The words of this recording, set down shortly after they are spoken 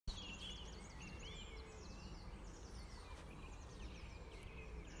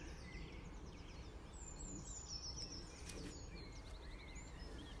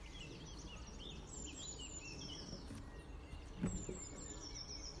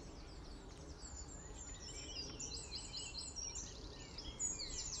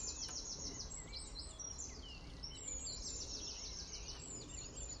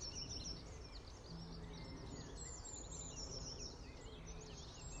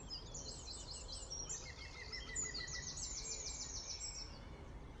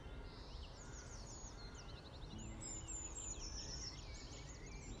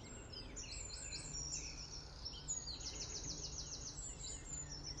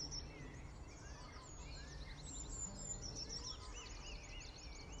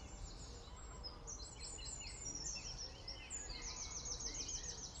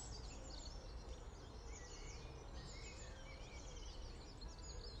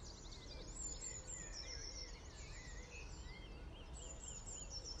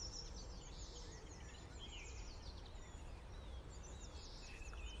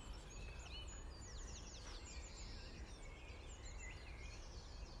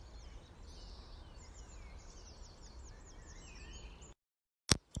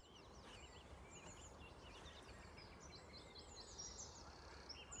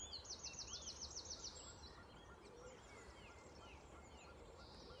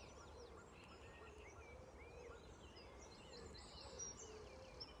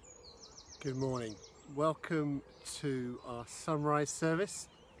Good morning. Welcome to our sunrise service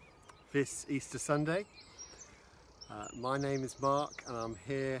this Easter Sunday. My name is Mark and I'm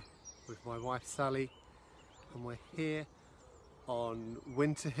here with my wife Sally, and we're here on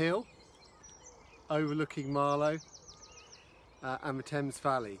Winter Hill, overlooking Marlow and the Thames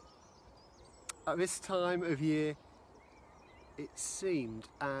Valley. At this time of year it seemed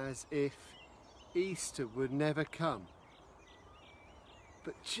as if Easter would never come.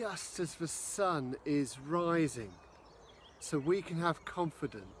 But just as the sun is rising, so we can have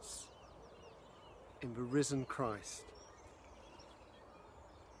confidence in the risen Christ.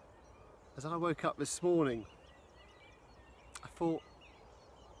 As I woke up this morning, I thought,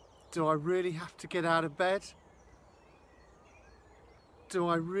 do I really have to get out of bed? Do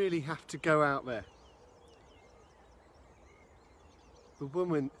I really have to go out there? The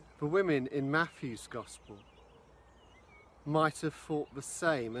women in Matthew's Gospel might have thought the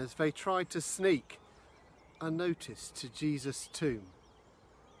same as they tried to sneak unnoticed to Jesus' tomb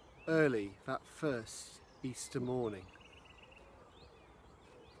early that first Easter morning.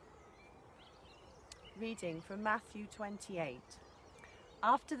 Reading from Matthew 28.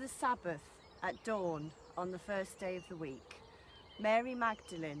 After the Sabbath at dawn on the first day of the week, Mary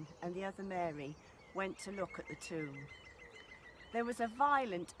Magdalene and the other Mary went to look at the tomb. There was a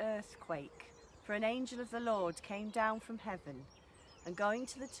violent earthquake, for an angel of the Lord came down from heaven and, going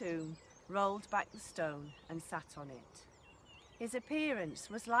to the tomb, rolled back the stone and sat on it. His appearance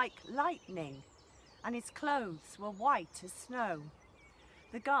was like lightning, and his clothes were white as snow.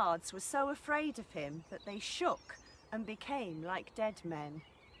 The guards were so afraid of him that they shook and became like dead men.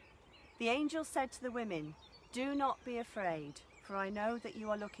 The angel said to the women, "Do not be afraid, for I know that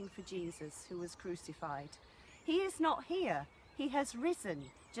you are looking for Jesus, who was crucified. He is not here. He has risen,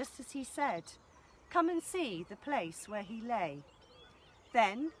 just as he said. Come and see the place where he lay.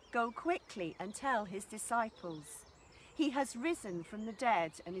 Then go quickly and tell his disciples. He has risen from the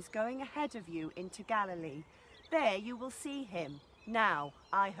dead and is going ahead of you into Galilee. There you will see him. Now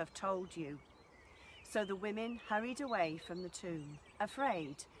I have told you." So the women hurried away from the tomb,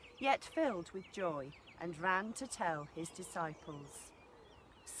 afraid, yet filled with joy, and ran to tell his disciples.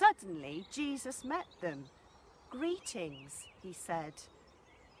 Suddenly Jesus met them. "Greetings," he said.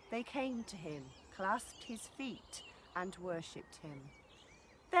 They came to him, clasped his feet, and worshipped him.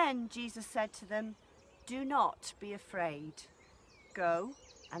 Then Jesus said to them, "Do not be afraid. Go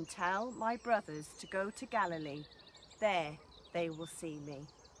and tell my brothers to go to Galilee. There they will see me."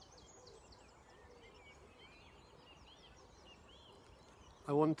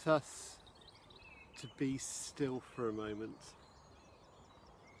 I want us to be still for a moment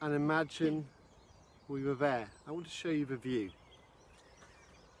and imagine we were there. I want to show you the view.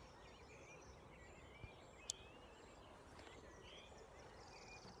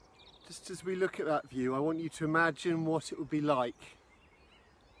 Just as we look at that view, I want you to imagine what it would be like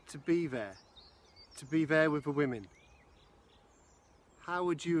to be there with the women. How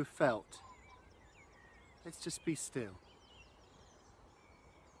would you have felt? Let's just be still.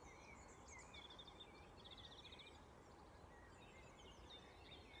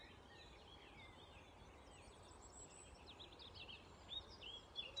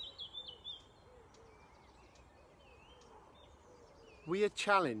 We are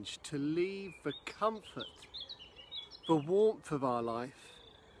challenged to leave the comfort, the warmth of our life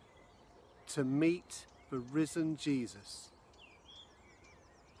to meet the risen Jesus.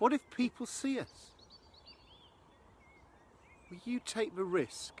 What if people see us? Will you take the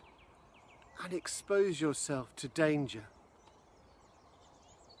risk and expose yourself to danger?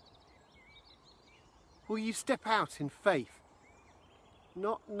 Will you step out in faith,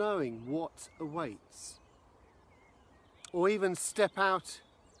 not knowing what awaits? Or even step out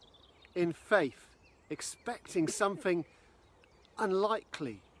in faith, expecting something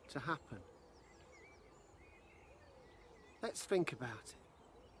unlikely to happen? Let's think about it.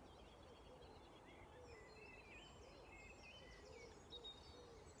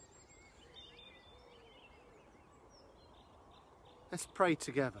 Let's pray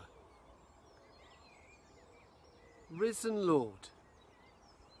together. Risen Lord,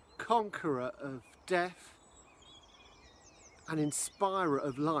 conqueror of death and inspirer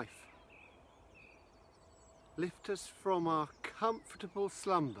of life, lift us from our comfortable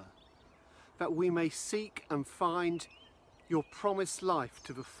slumber, that we may seek and find your promised life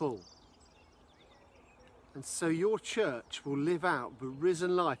to the full. And so your church will live out the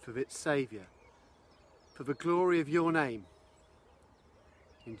risen life of its Saviour, for the glory of your name.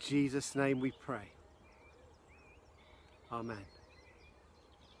 In Jesus' name we pray. Amen.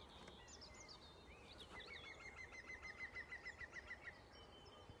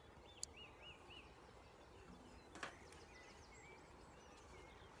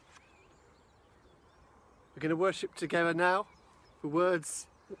 We're going to worship together now. The words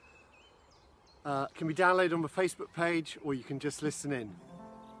can be downloaded on the Facebook page, or you can just listen in.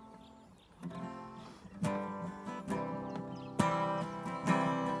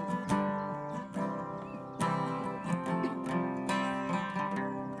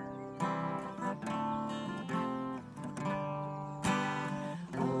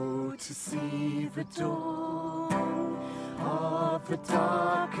 Oh, to see the dawn of the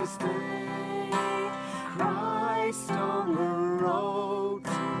darkest day, Christ on the road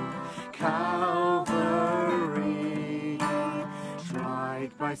to Calvary,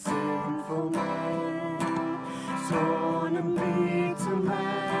 tried by sinful men, torn and beaten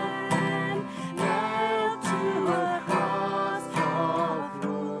men, nailed to a cross of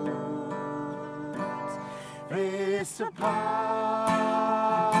wood. This the power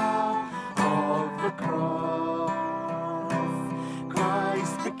of the cross.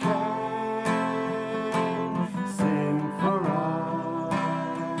 Christ became sin for us,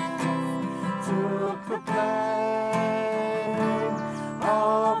 took the pain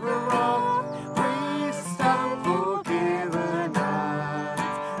of the wrath we stand forgiven at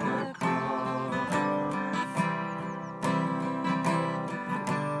the cross.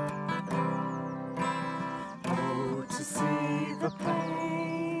 Oh, to see the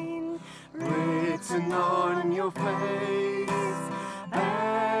pain written on your face,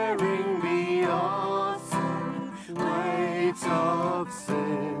 bearing the awesome weight of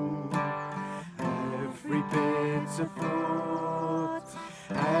sin, every bitter thought,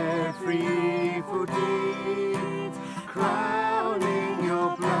 every evil deed, crowning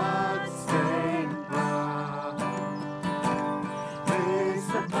your blood-stained brow. Is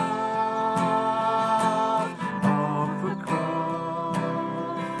the power of the cross.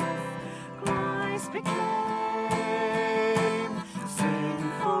 Christ became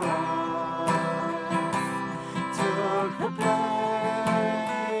sin for us, took the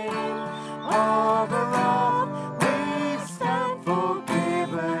pain of the wrath we stand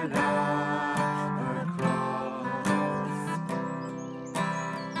forgiven at the cross.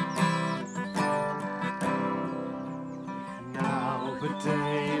 Now the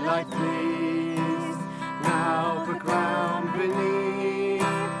daylight flees, now the ground beneath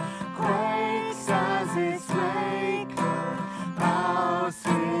quakes as its maker bows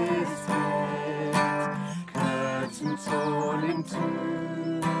his head, curtain torn in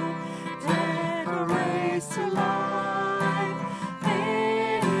two, death erased to life,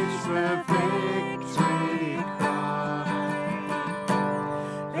 finish the victory cry.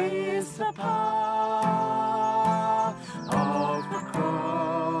 Is the power of the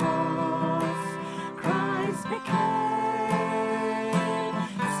cross. Christ became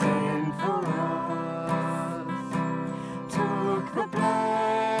sin for us, took the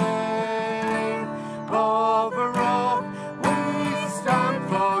blame of the wrath we stand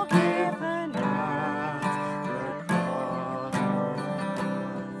forgiven at the cross.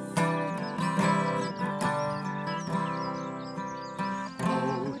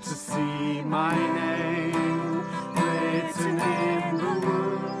 Oh, to see my name written in the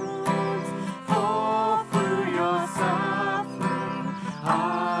wounds, for through your suffering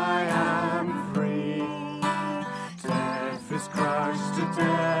I am free. Death is crushed to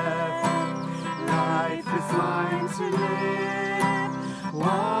death, life is mine to live,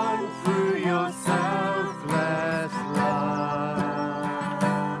 won through your selfless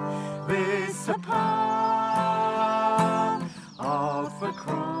love. This the power of the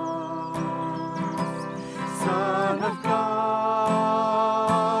cross, Son of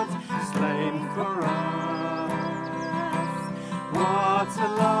God, slain for us. What a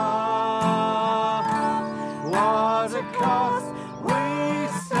love, what a cost, we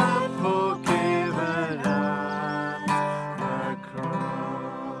stand forgiven at the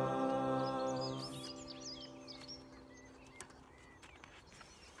cross.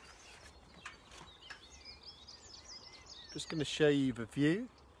 Just going to show you the view.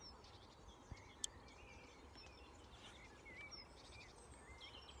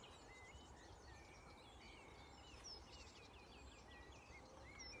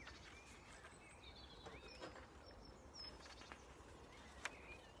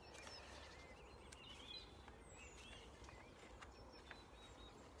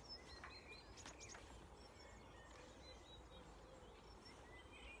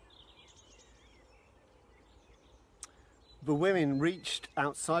 The women reached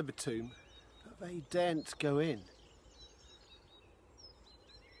outside the tomb, but they daren't go in.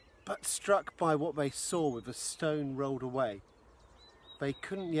 But struck by what they saw with the stone rolled away, they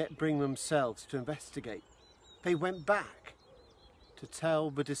couldn't yet bring themselves to investigate. They went back to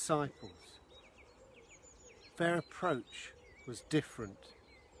tell the disciples. their approach was different.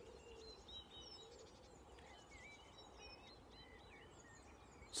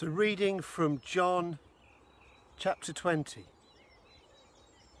 So reading from John chapter 20.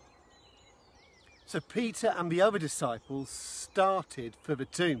 So Peter and the other disciples started for the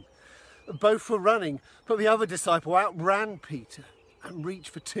tomb. Both were running, but the other disciple outran Peter and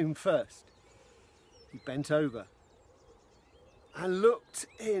reached the tomb first. He bent over and looked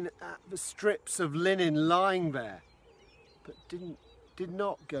in at the strips of linen lying there, but did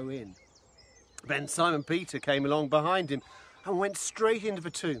not go in. Then Simon Peter came along behind him and went straight into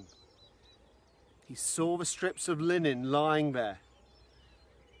the tomb. He saw the strips of linen lying there,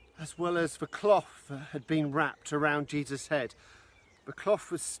 as well as the cloth that had been wrapped around Jesus' head. The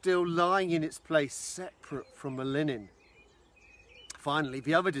cloth was still lying in its place, separate from the linen. Finally,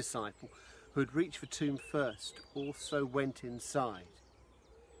 the other disciple, who had reached the tomb first, also went inside.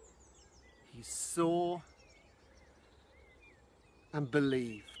 He saw and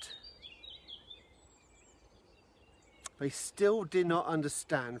believed. They still did not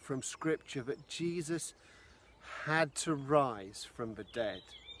understand from Scripture that Jesus had to rise from the dead.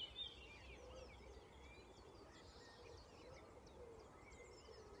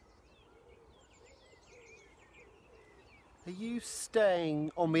 Are you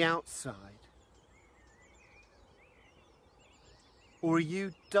staying on the outside? Or are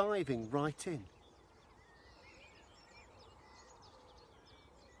you diving right in?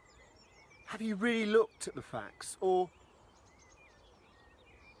 Have you really looked at the facts, or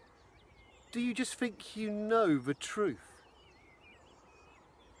do you just think you know the truth?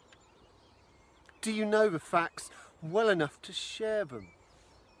 Do you know the facts well enough to share them?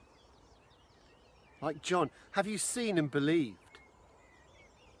 Like John, have you seen and believed?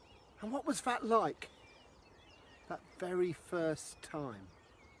 And what was that like? That very first time?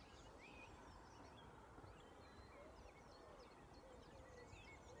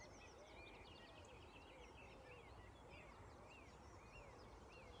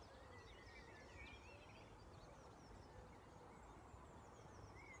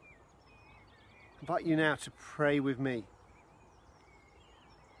 I invite you now to pray with me.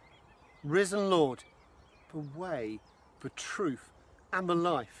 Risen Lord, the way, the truth, and the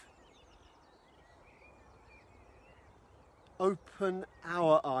life. Open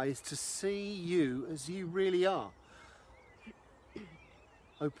our eyes to see you as you really are.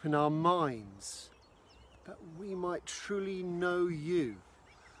 Open our minds that we might truly know you.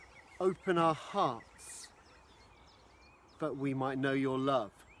 Open our hearts that we might know your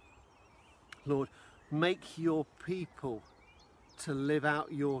love. Lord, make your people to live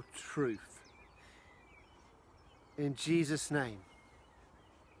out your truth. In Jesus' name,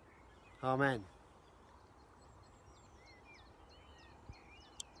 amen.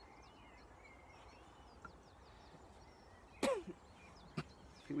 I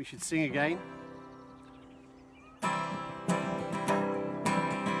think we should sing again.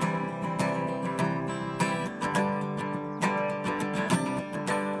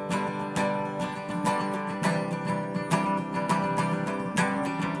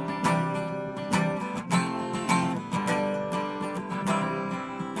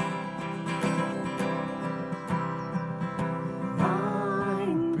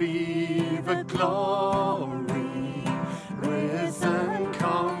 The glory, risen,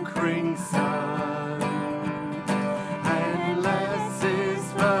 conquering Son. Endless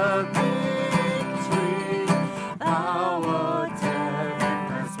is the victory, our death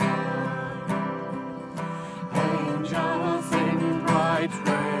has won. Angels in bright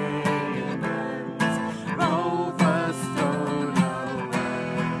raiment roll the stone away.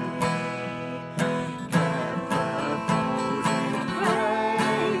 Kept the golden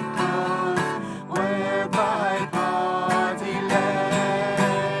grave where thy body lay.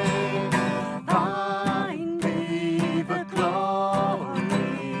 Thine be the glory,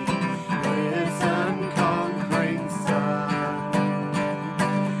 risen, conquering Son.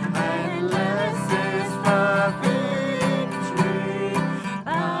 Endless is the victory,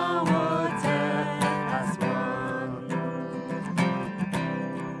 our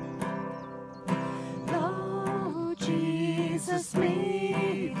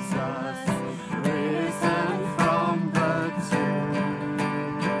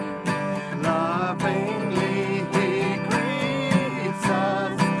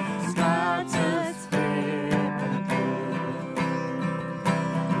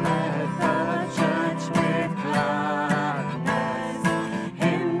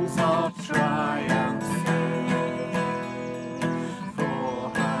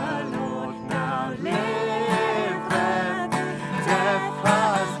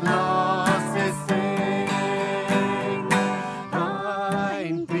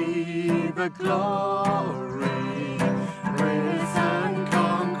the glory, risen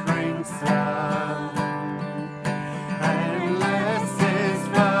conquering Son. Endless is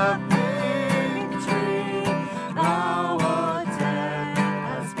the victory, thou o'er death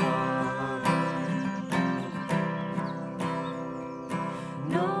hast won.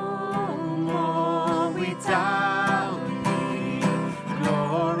 No more we doubt thee,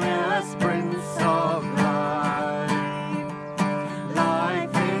 glorious Prince of Life.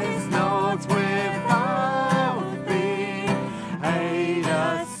 Life is not without thee, aid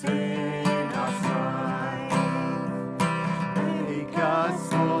us in our strife. Make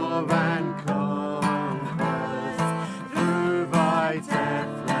us more and conquerors through thy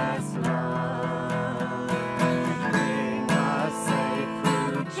deathless love. Bring us safe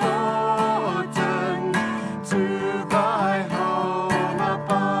through Jordan to thy home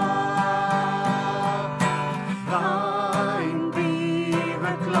above. Thine be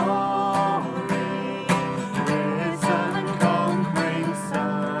the glory, risen conquering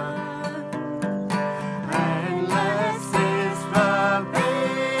Son. Endless is the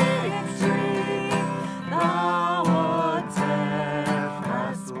victory, thou o'er death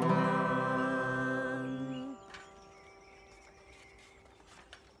hast won.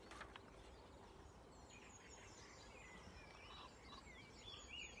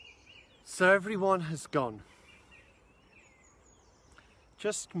 So everyone has gone.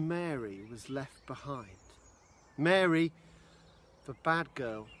 Just Mary was left behind. Mary, the bad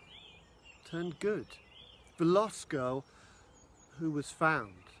girl, turned good. The lost girl who was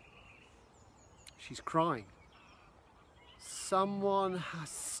found. She's crying. Someone has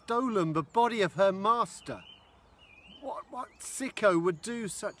stolen the body of her master. What sicko would do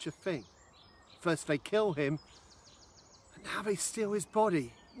such a thing? First they kill him, and now they steal his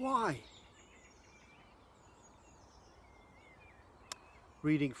body. Why?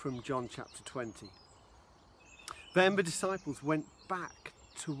 Reading from John chapter 20. Then the disciples went back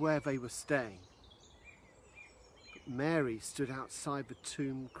to where they were staying. But Mary stood outside the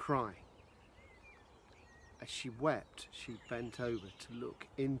tomb crying. As she wept, she bent over to look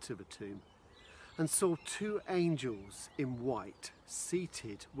into the tomb and saw two angels in white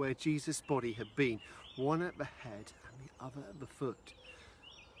seated where Jesus' body had been, one at the head and the other at the foot.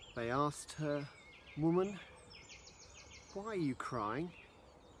 They asked her, "Woman, why are you crying?"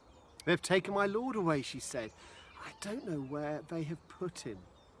 "They have taken my Lord away," she said. "I don't know where they have put him."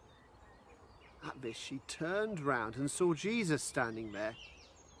 At this she turned round and saw Jesus standing there,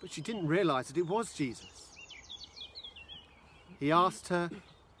 but she didn't realise that it was Jesus. He asked her,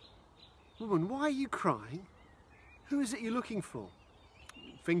 "Woman, why are you crying? Who is it you're looking for?"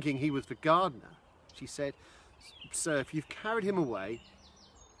 Thinking he was the gardener, she said, "Sir, if you've carried him away,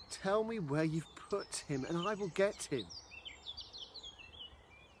 tell me where you've put him and I will get him."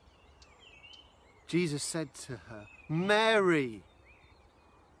 Jesus said to her, "Mary."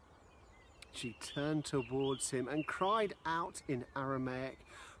 She turned towards him and cried out in Aramaic,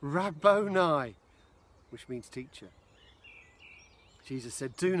 "Rabboni," which means teacher. Jesus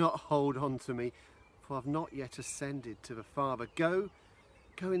said, "Do not hold on to me, for I've not yet ascended to the Father. Go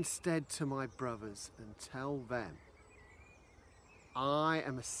instead to my brothers and tell them, I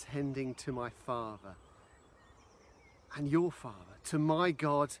am ascending to my Father and your Father, to my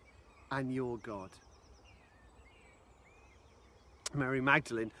God and your God." Mary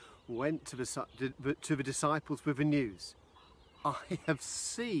Magdalene went to the disciples with the news, "I have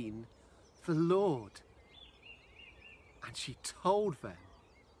seen the Lord." And she told them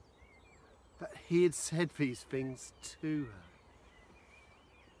that he had said these things to her.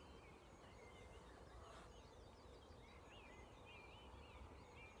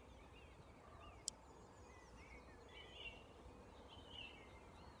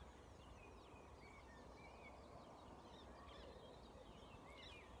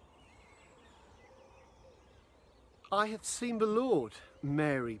 "I have seen the Lord,"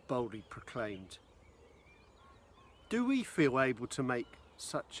 Mary boldly proclaimed. Do we feel able to make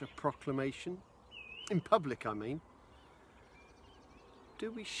such a proclamation? In public, I mean.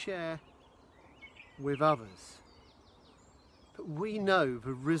 Do we share with others that we know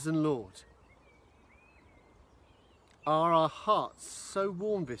the risen Lord? Are our hearts so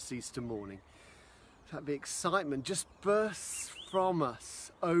warm this Easter morning that the excitement just bursts from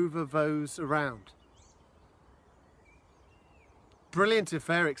us over those around? Brilliant if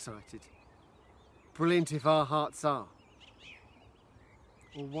they're excited. Brilliant if our hearts are.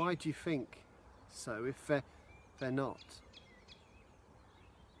 Well, why do you think so if they're not?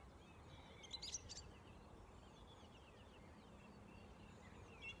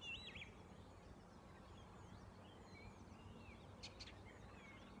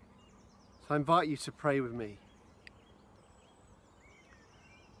 So I invite you to pray with me.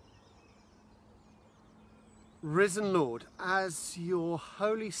 Risen Lord, as your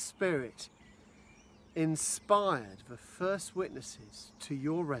Holy Spirit inspired the first witnesses to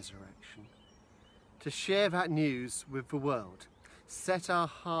your resurrection to share that news with the world, set our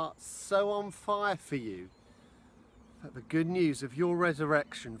hearts so on fire for you that the good news of your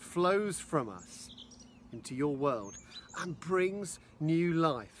resurrection flows from us into your world and brings new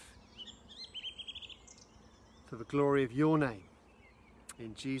life for the glory of your name.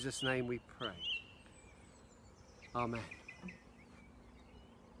 In Jesus' name we pray. Amen.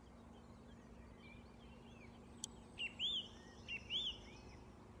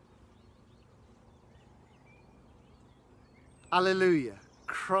 Alleluia.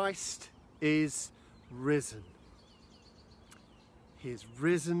 Christ is risen. He is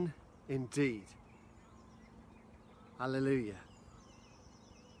risen indeed. Alleluia.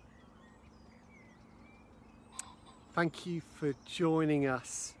 Thank you for joining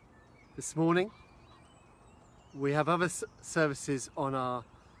us this morning. We have other services on our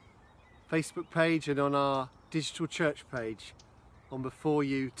Facebook page and on our digital church page on the For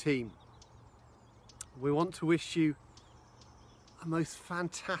You team. We want to wish you a most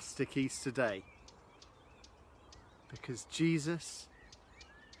fantastic Easter day because Jesus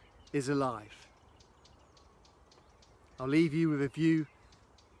is alive. I'll leave you with a view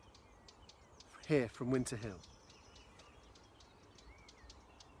here from Winter Hill.